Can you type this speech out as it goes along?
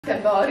Te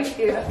bearrik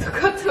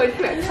illatokat, hogy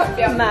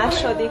megkapjam.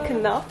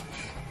 Második nap.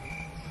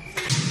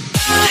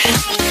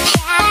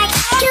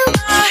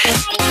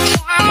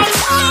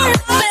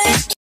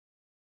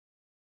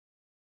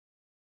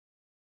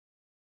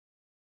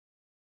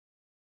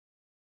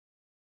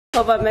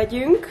 Hova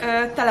megyünk?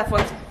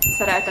 Telefont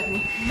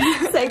szereltetni.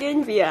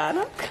 Szegény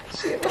Viának.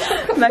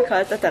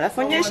 Meghalt a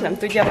telefonja, és nem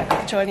tudja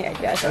bekapcsolni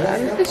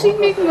egyáltalán. És így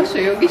még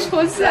mosolyog is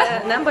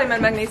hozzá. Nem baj,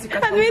 mert megnézzük a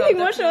Hát mindig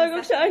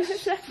mosolygok sajnos.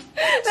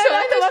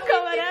 Meglátom a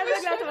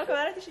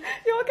kamerát, és így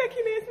jól kell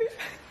kinézni.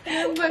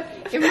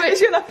 És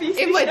jön a pisz.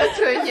 Én majd a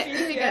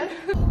csönnye. Igen.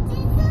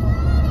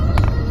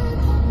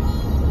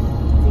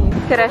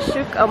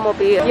 Keressük a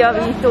mobil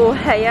javító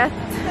helyet.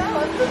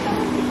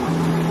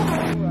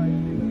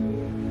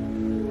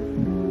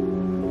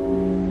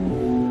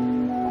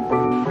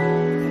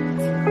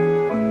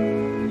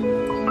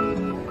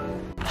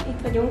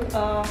 Itt vagyunk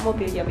a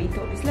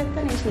mobiljavító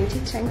üzletben, és nincs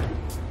itt senki.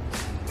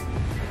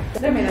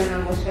 Remélem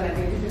nem most van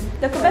elérkező.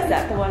 De akkor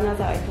bezárta volna az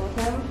ajtót,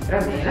 nem?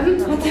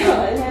 Remélem. Hát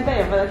jaj,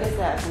 bejön valaki,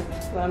 és elfut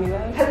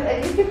valamivel. Hát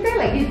egyébként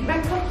tényleg így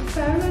megkaptuk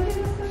felmenni,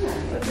 aztán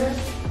nem.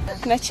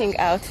 Matching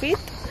outfit.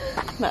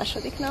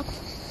 Második nap.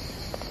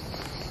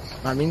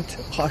 Mármint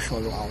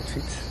hasonló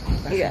outfit.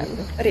 Igen,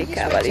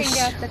 Rékával is.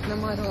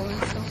 Nem arról van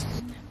szó.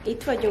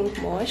 Itt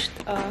vagyunk most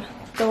a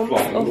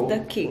Tombs of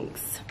the Kings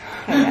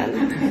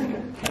helyen.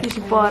 Kis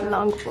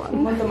barlangban.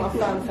 Mondom a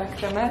fun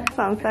fact-emet.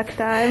 Fun fact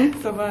time.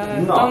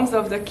 Szóval Tombs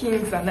of the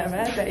Kings a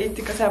neve, de itt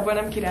igazából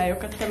nem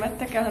királyokat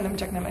temettek el, hanem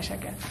csak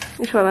nemeseket.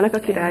 És hol vannak a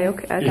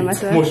királyok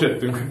eltemetve? Most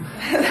jöttünk.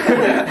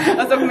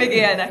 Azok még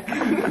élnek.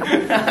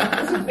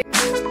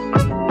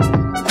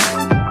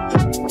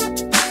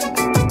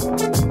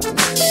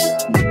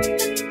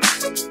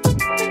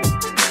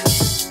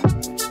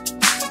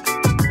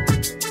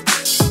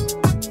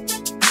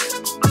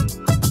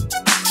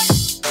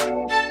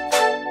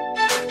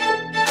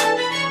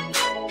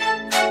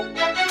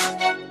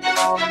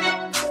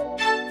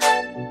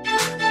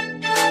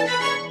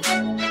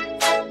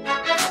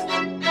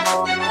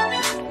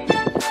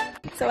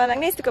 Szóval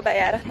megnéztük a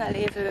bejáratnál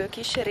lévő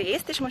kis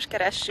részt, és most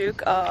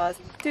keressük a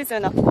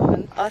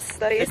tűzőnapon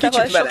azt a részt,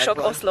 ahol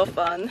sok-sok oszlop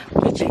van.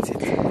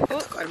 Kicsit.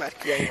 Hát akar már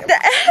kiengem. De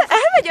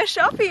elmegy a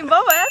shopping,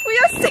 baba, elfúj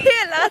a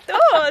szél,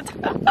 látod?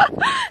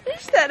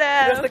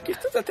 Istenem! De ezt a kis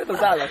tudatot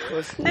az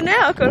állathoz. De ne,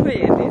 akkor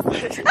miért néz?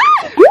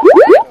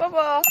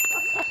 Baba!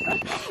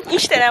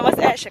 Istenem, az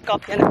el se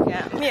kapja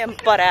nekem. Milyen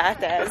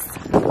barát ez?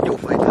 Jó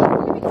fajta.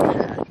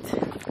 Hát,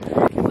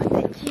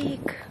 ott egy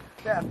gyík.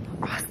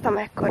 Azt a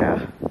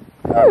mekkora.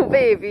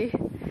 Baby!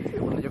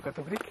 Jó nagyokat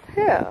ugrik.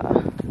 Ja.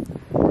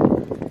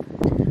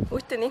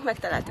 Úgy tűnik,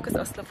 megtaláltuk az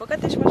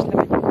oszlopokat, és most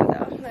lemegyünk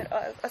oda, mert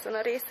azon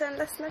a részen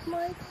lesznek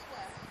majd.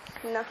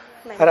 Na,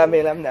 menjünk.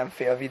 Remélem nem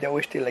fél a videó,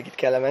 és tényleg itt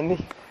kell menni.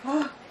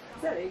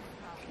 Ez elég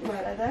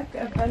meredek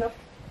ebben a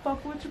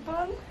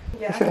papucsban.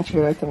 Ja.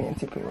 Szerencsére rajta milyen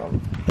cipő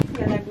van.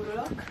 Igen,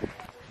 legurulok.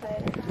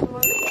 Fejlődtől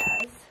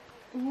vigyázz.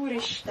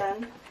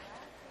 Úristen!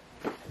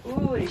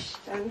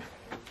 Úristen!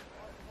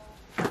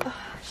 Oh,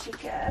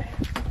 siker!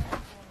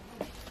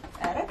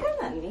 Erre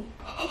kell menni?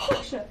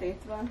 Itt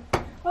sötét van.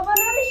 Baba,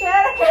 nem is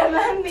erre kell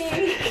menni!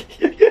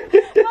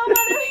 Baba,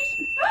 nem is!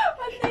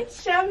 Ott nincs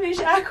semmi,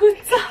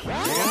 zsákutca!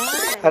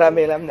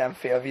 Remélem nem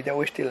fél a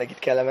videó, és tényleg itt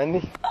kell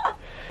menni.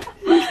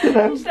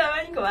 Istenem,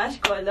 menjünk a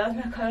másik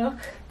oldalt, meghalok.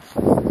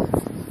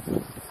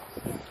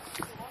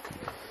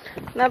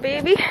 Na,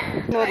 baby,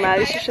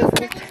 normális is az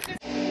út.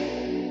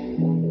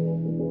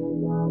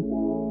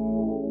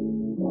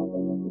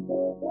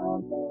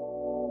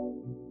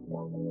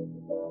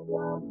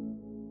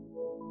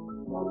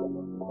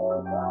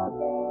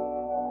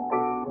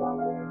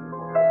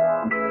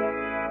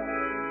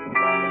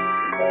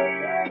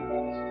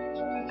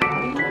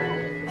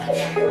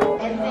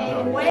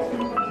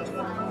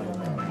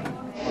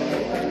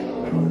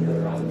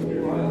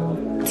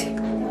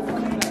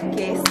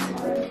 Kész.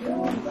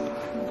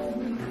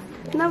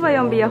 Na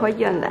vajon Bia, hogy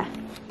jön le?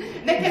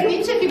 Nekem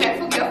nincs, aki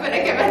megfogja a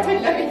fenekemet,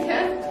 hogy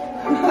levigyen.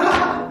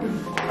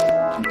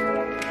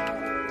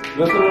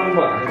 Gondolom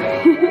van.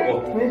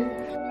 Ott mi?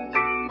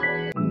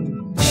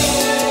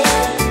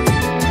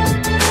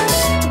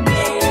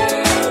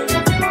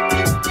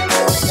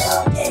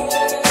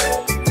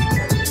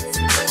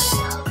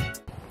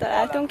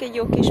 Találtunk egy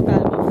jó kis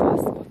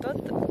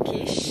pálmafaszpotot,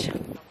 kis,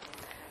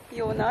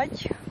 jó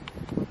nagy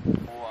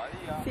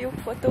fiúk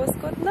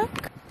fotózkodnak,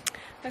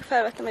 meg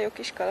felvettem a jó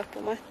kis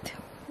kalapomat,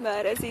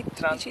 bár ez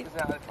itt kicsit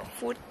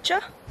furcsa.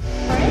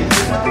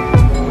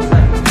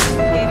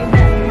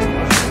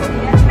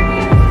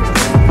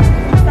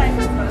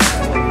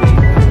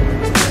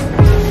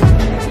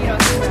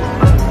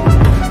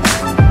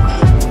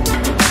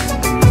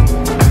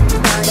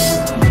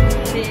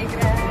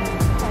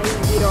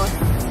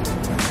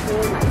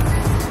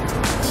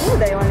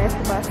 De jól néz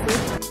ki, basszus.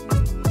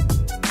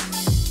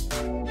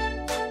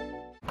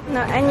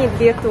 Na, ennyit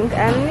bírtunk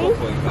enni,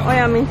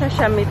 olyan, mintha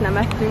semmit nem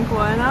ettünk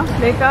volna.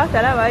 Réka,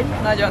 tele vagy?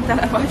 Nagyon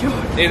tele vagyok.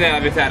 Én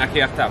elvitelre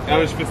kértem.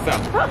 El is vissza.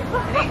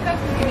 Réka,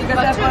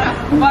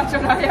 igazából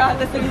vacsora,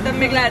 de szerintem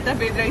még lehet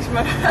ebédre is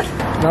marad.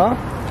 Na,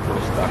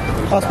 turisták.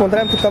 Azt mondta,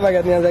 nem tudta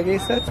megedni az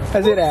egészet,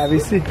 ezért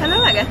elviszi.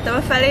 Hát megettem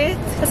a felét,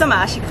 ez a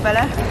másik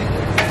fele.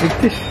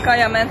 Itt is.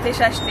 Kajamentés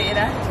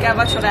estére. Kell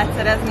vacsorát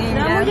szerezni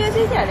ingyen. De amúgy ez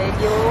így elég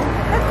jó.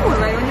 Hát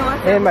kurva jó,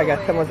 8. Én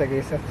megettem az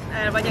egészet.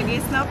 El vagy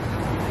egész nap.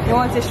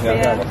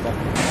 8,5.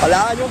 A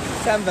lányok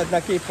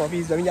szenvednek épp a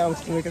vízbe, mindjárt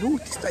mondtam őket,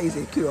 tiszta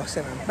kő a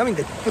szemem. Na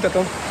mindegy,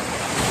 mutatom.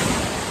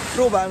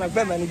 Próbálnak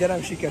bemenni, de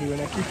nem sikerül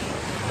nekik.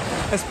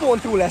 Ez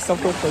pont túl lesz a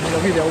krokodil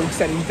a videónk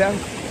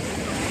szerintem.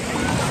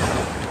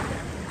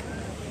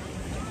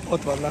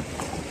 Ott vannak.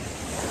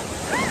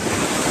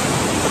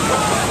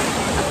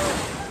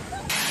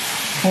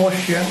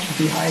 Most jön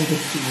behind the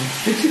scenes.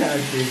 Mit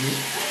csinálsz, baby?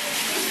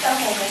 Itt a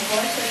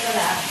homokos, hogy a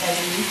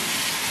lábfelé.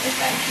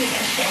 Éppen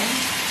szívesen.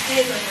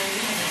 Nézd, hogy mennyi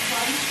homok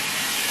van.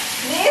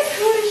 Nézd,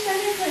 úristen,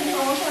 nézd, hogy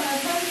homok van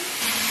ebben.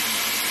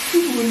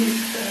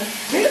 Úristen.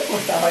 Miért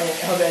hoztál,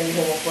 ha ennyi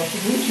homok van?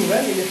 Nincs mi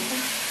venni?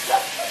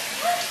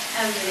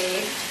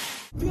 Emlék.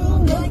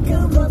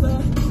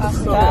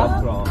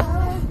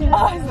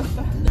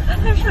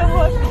 Nem tudom,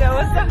 hogy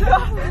videóztak rá.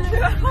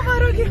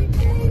 Havarogj!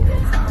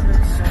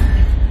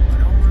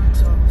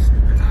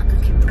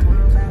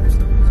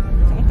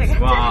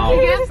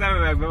 Wow,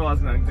 szemüvegbe az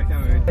meg, de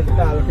kemény.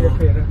 Állok egy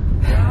félre.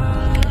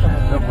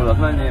 Jobb oldalt,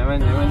 menj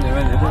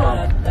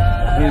tovább.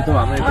 Menj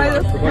tovább.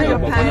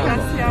 Nagyobb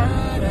hánykászja.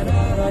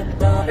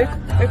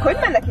 Ők hogy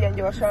mennek ilyen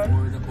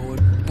gyorsan?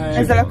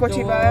 Ezzel a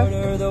kocsival?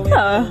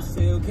 Ja,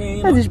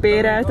 ez is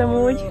bérelt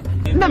amúgy.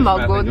 Nem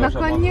aggódnak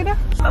annyira.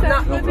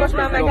 Na, most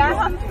már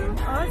megállhatunk?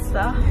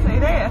 Assza,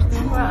 ide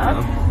értünk már.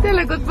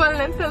 Tényleg ott van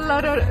lent a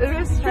Lara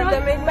restaurant. De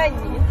még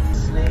mennyi?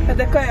 Hát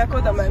de kajak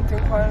oda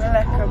mentünk volna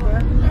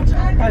legköbből.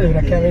 Előre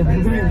kell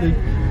mindig.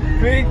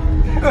 Még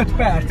 5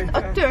 perc.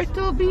 A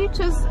Turtle Beach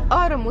az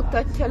arra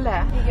mutatja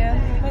le.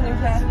 Igen,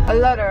 menjünk le. A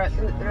Lara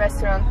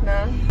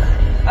restaurantnál.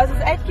 Az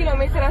 1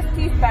 kilométer, az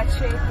 10 perc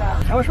séta.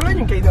 Hát most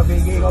menjünk ide a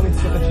végéig, amit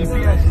szólt a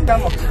GPS, nem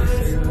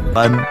maximum.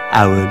 1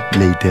 hour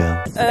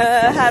later.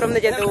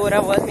 3-4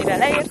 óra volt, mire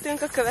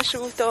leértünk a Köves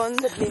úton.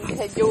 Több mint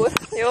egy óra.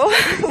 Jó?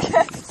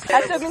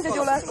 Hát több mint egy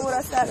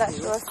óra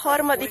szállásról.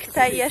 Harmadik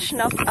teljes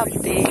nap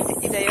update.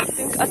 Ide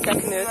jöttünk a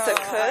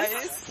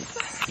teknőcökhöz.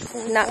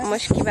 Na,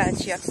 most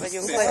kíváncsiak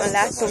vagyunk, vajon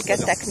láttunk-e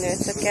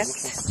teknőcöket.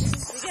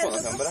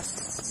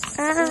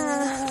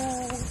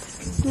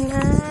 Nice.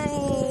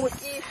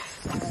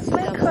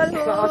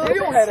 Meghalunk.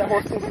 Jó helyre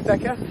hoztunk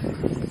titeket.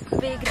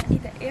 Végre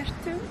ide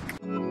értünk.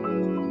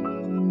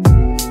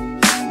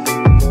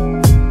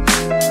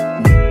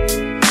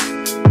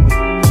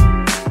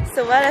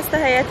 Szóval ezt a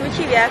helyet úgy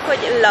hívják,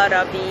 hogy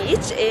Lara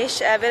Beach, és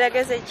elvileg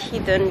ez egy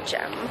hidden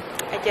gem,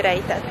 egy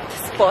rejtett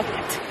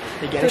spot.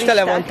 Igen, és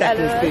tele van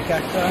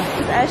teknőspékákkal.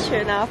 Az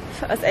első nap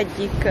az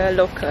egyik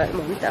local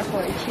mondta,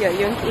 hogy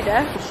jöjjünk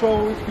ide. So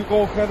you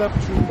go head up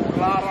to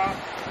Lara,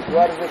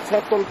 where the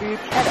Turtle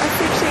Beach. Erre a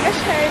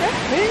szükséges helyre.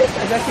 Nézd,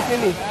 ez nekik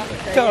mindig.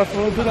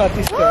 Turtle, do not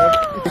disturb.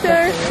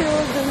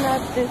 Turtle, do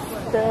not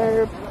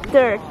disturb.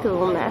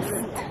 Turtle nest.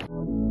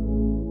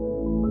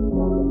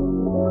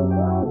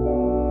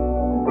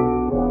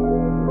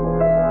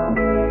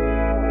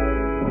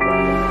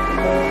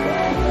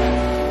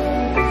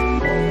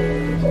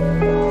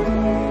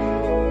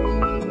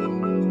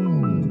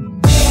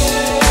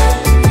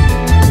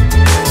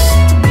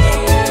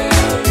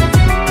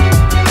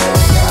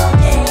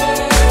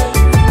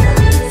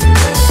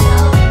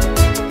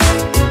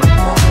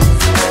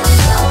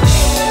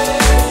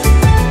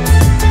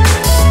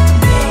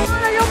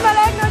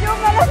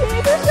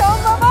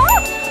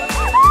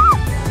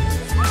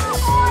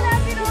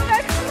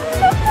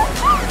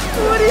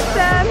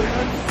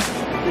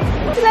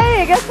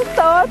 Leégett a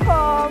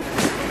talpam!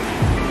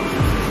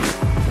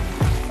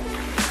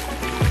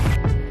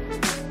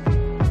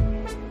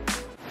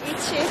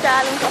 Itt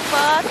sétálunk a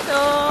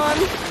parton.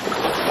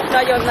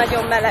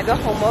 Nagyon-nagyon meleg a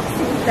homok,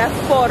 szinte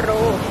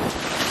forró.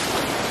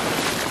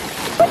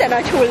 De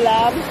nagy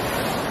hullám!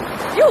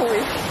 Júj!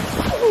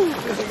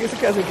 Ez egész a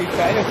kezünkig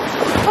feljött.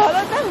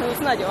 Hallod, nem húz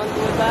nagyon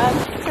durván.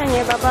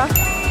 Menjél, baba!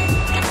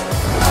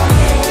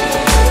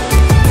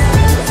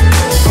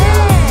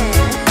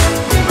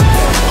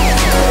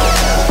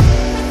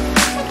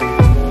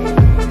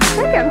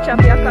 Nekem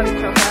csapja a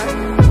kavicsokat.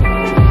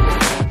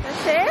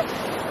 Tessék?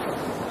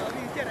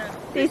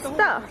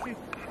 Tiszta?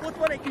 Ott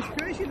van egy kis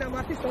kő, és innen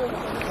már tiszta van.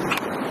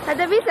 Hát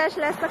de vizes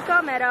lesz a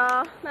kamera,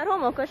 mert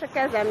homokos a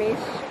kezem is.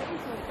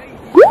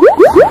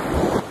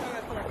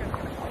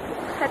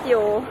 Hát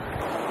jó.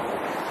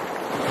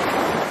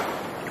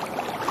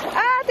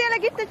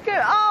 Tényleg itt egy kő.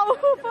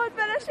 Pont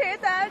bele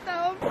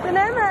sétáltam. De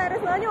nem már,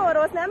 ez nagyon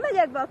rossz, nem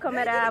megyek be a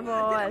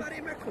kamerával.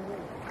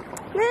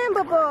 Nem,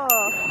 baba.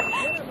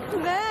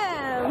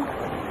 Nem.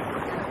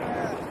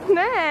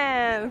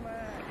 Nem.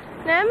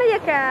 Nem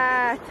megyek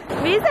át.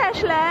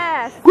 Vízes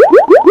lesz.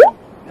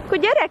 Akkor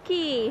gyere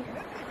ki.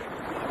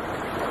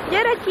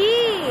 Gyere ki.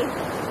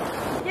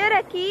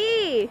 Gyere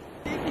ki.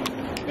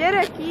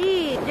 Gyere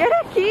ki.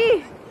 Gyere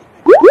ki.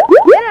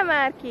 Gyere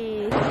már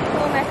ki.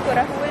 Ó,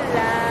 mekkora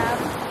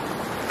hullám.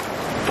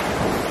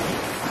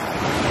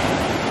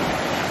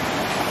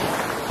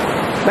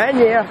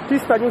 Menjél,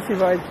 tiszta nyuszi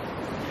vagy.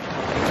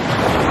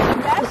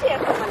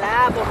 Lesértem a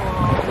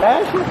lábamon.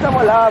 Elsírtam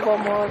a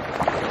lábamon.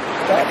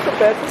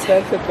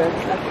 Persze.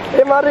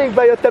 Én már rég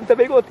bejöttem, te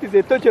még ott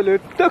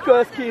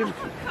tökölsz kint.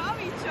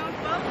 Kavicsok,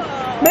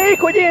 baba. Még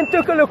hogy én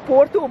tökölök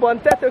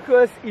Portóban, te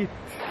tökölsz itt.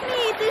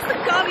 Mi tiszta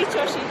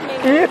kavicsos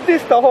itt még. Itt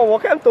tiszta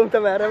homok, nem tudom, te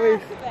merre mész.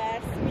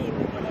 Persze,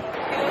 minden.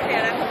 Jó,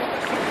 tényleg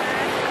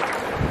homokosítás.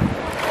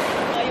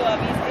 Na jó a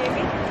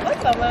vízébi.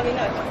 Ott van valami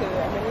nagy kő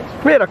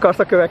amúgy. Miért akarsz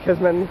a kövekhez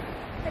menni?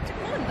 Hát csak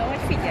mondom, hogy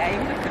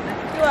figyeljünk a követ.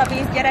 Jó a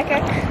víz,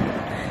 gyerekek.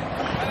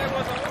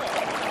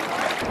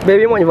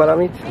 Baby, mondj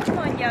valamit. Mit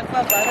mondjak,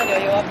 baba? Nagyon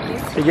jó a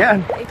víz.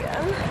 Igen?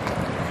 Igen.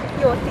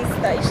 Jó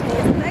tiszta is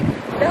néznek.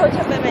 De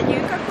hogyha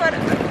bemegyünk, akkor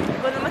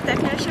gondolom a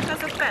teknősök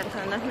azok bent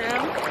vannak, nem?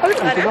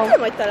 Nem tudom. Nem,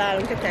 hogy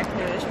találunk a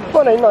teknős most.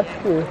 Van egy nagy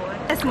kő.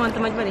 Ezt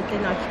mondtam, hogy van itt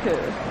egy nagy kő.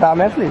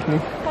 Rámersz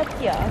lépni? Hát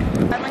ja.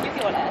 Már mondjuk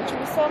jól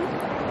elcsúszom.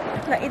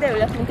 Na ide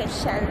ülök, mint egy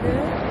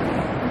sellő.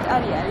 Mint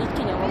Ariel, így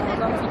kinyomom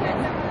magam, figyelj.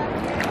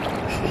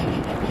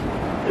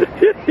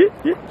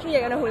 És ugye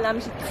jön a hullám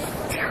is itt.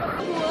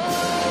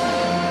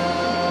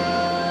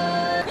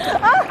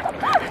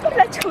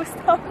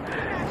 Lecsúsztam.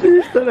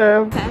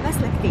 Istenem.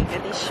 Felveszlek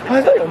téged is.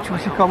 Hát nagyon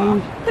csúszik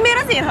amúgy. De miért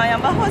az én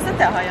hajamban? Hozd a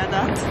te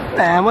hajadat.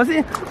 Nem, az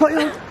én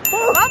hajam.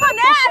 Baba,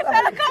 ne állj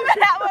fel a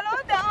kamerával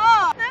oda!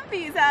 Nem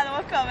bízálom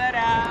a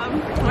kamerám.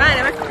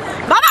 Várj meg.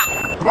 Baba!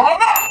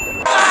 Baba!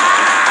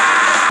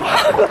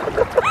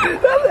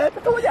 Nem lehet,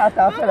 hogy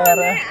álltál fel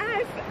erre.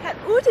 Hát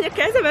úgy, hogy a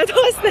kezemet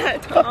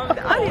használtam,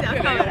 de Alina a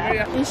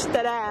kamerát.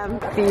 Istenem!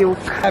 Fiúk.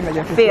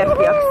 Elmegyek.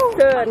 Férfiak.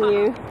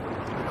 Szörnyű.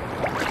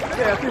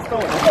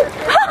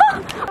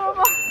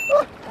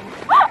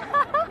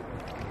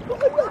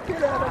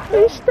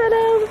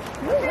 Istenem!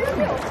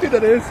 Ide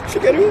nézz,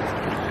 sikerült?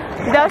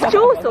 De az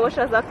csúszós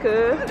az a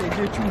kő.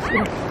 Eléggé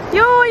csúszós.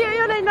 Jó,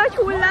 jöjjön egy nagy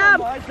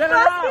hullám!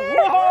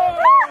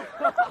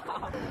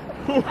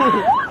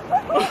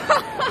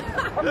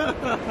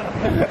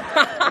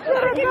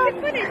 Gyerekek,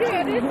 van egy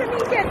olyan része,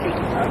 minket is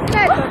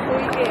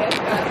felcsapóig ér.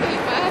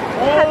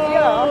 Hát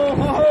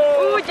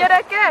jó.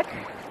 Gyerekek!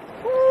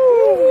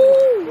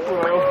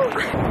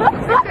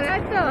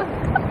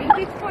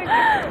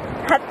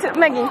 Hát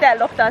megint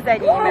ellopta az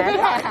enyémet.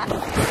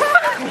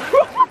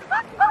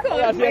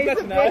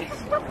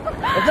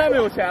 Ez nem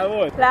jó csál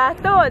volt.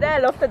 Látod?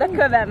 Elloptad a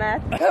kövemet.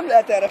 Nem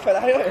lehet erre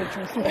felállni, olyan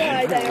csúszós.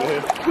 Jaj, de jó.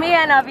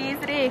 Milyen a víz,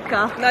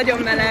 Réka? Nagyon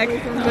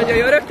meleg. Nagyon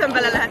jó. Rögtön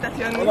bele lehetett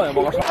jönni. Nagyon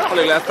magas.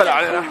 Alig lehet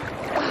felállni rá.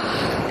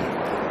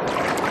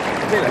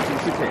 Tényleg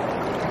csúszik.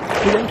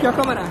 Figyelj ki a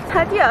kamerát?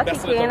 Hát ja, ki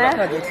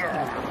kéne.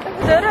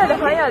 Töröd a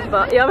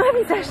hajadba? Ja, már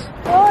vizes.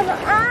 Oh, na,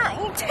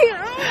 így.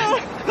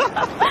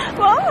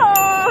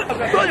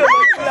 Nagyon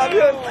nagy hullám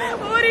jön.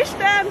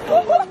 Úristen!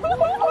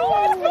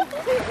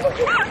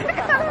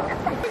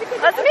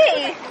 Az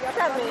mi?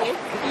 Semmi.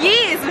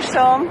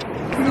 Jézusom!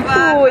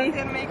 Fúj!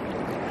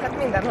 Hát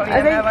mindenhol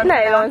Ez ilyen el egy van.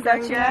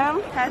 nejlonzacsi, nem?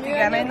 Hát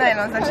igen, egy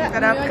nejlonzacsi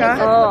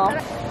darabka. Oh.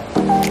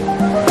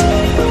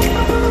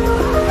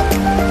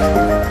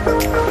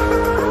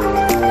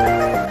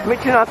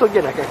 Mit csináltok,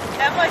 gyerekek?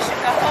 Nem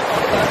mossuk a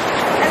homokot.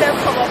 Előbb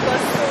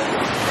homokoztunk.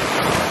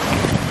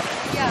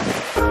 Ja.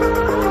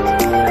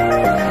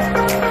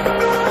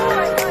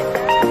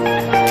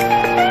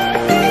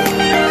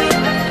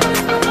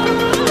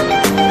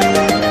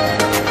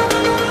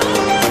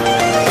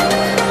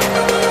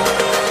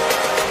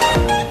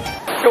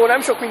 Jó,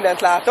 nem sok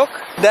mindent látok,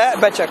 de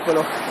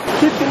becsekkolok.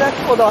 Kittinek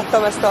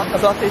odaadtam ezt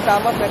az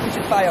atlétámat, mert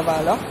kicsit fáj a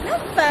válla. Nem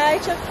fáj,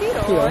 csak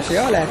piros. Piros,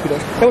 ja, lehet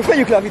piros. De most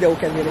vegyük le a videó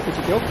kedvére egy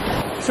kicsit, jó?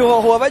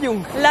 Szóval hol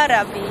vagyunk?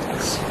 Lara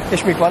Beach.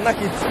 És mik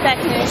vannak itt?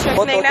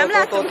 Teknősök. Még nem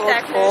láttunk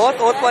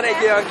teknősök. Ott van egy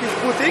olyan kis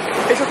butik,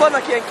 és ott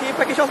vannak ilyen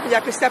képek, és azt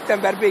mondják, hogy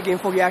szeptember végén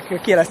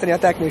fogják kieleszteni a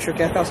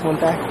teknősöket, azt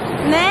mondták.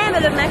 Nem,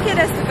 előbb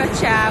megkérdeztük a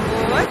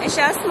csávót, és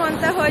azt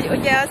mondta, hogy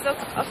ugye azok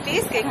a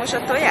fészkék most a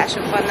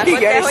tojások vannak Igen,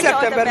 ott, de és hogyha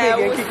szeptember oda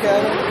végén ki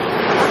kell.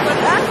 akkor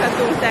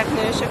láthatunk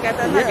teknősöket,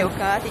 a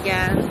nagyokat,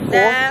 igen.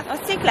 De a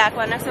sziklák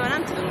vannak, szóval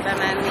nem tudunk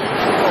bemenni.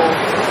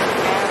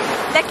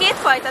 De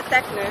kétfajta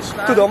teknős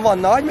van. Tudom, van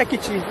nagy, meg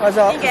kicsi. Az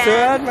a Igen.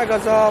 zöld, meg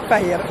az a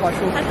fehér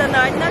hasú. Hát a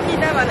nagynak így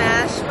be van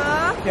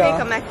ásva, Ja.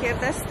 Réka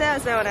megkérdezte,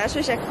 az be van ásva,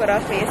 és ekkora a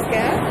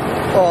fészke.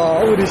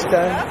 Ó,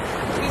 úristen.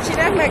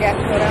 Kicsinek meg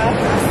ekkora, azt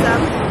hiszem.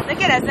 De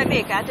kérdezd meg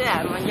Rékát, ő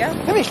elmondja.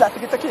 Nem is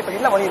láttuk itt a képek,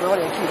 itt le van írva, van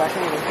ilyen kívás,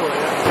 hogy én tolja.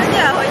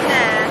 Mondja, hogy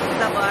ne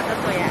zavard a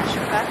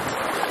tojásokat.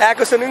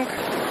 Elköszönünk.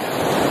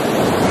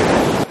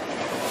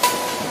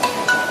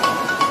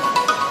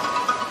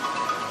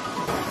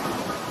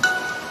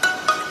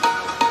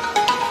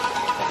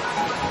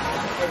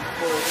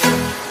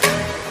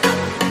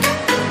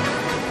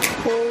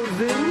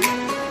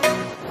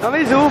 Na,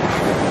 Mizu!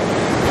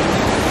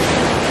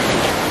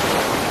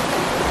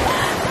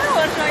 Ne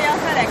horzsolja a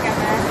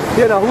ferekemet.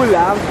 Jön a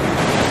hullám.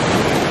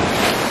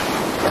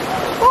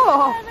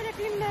 Oh! Elmegyek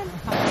innen.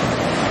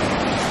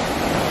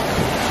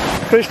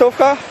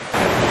 Kristófka?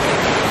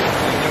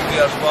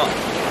 Nyugdíjasba.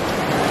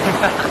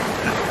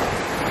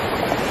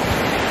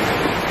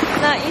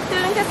 Na, itt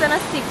ülünk ezen a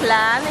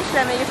sziklán, és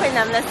reméljük, hogy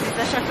nem lesz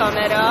vizes a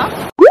kamera.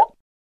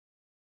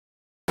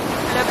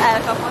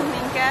 elkapott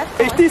minket.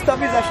 És tiszta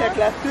vizesek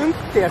lettünk,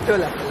 tértől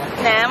lefele.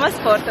 Nem, a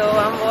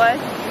sportóban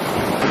volt.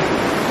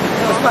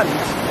 Az már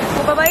nincs.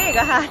 Ó, baba, ég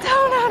a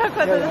hátamra,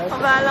 rakod a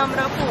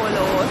vállamra a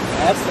pólót.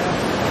 Persze.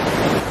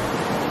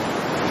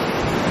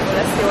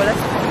 Jó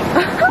lesz.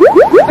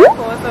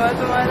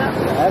 Megfótolt volna.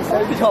 Persze,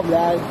 egy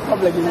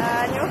hablegény.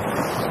 Lányok.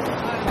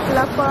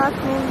 Lapat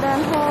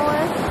mindenhol.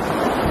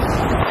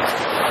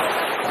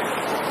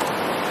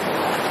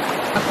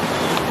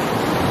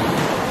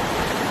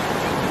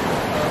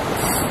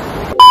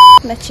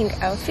 Matching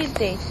outfit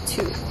day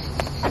 2.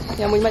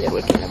 Ja, amúgy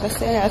magyarul kéne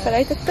beszélni,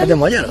 elfelejtettem. De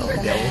magyarul?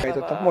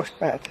 Elfelejtettem, most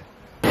mehet.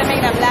 De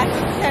még nem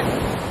látjuk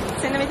semmit.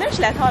 Szerintem itt nem is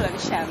lehet hallani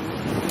semmit.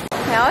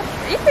 Ja,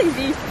 itt egy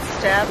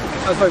vízcsepp.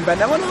 Az vagy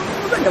benne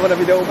van a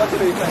videóban,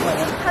 tudod, itt meg van.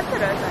 Hát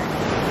töröld meg.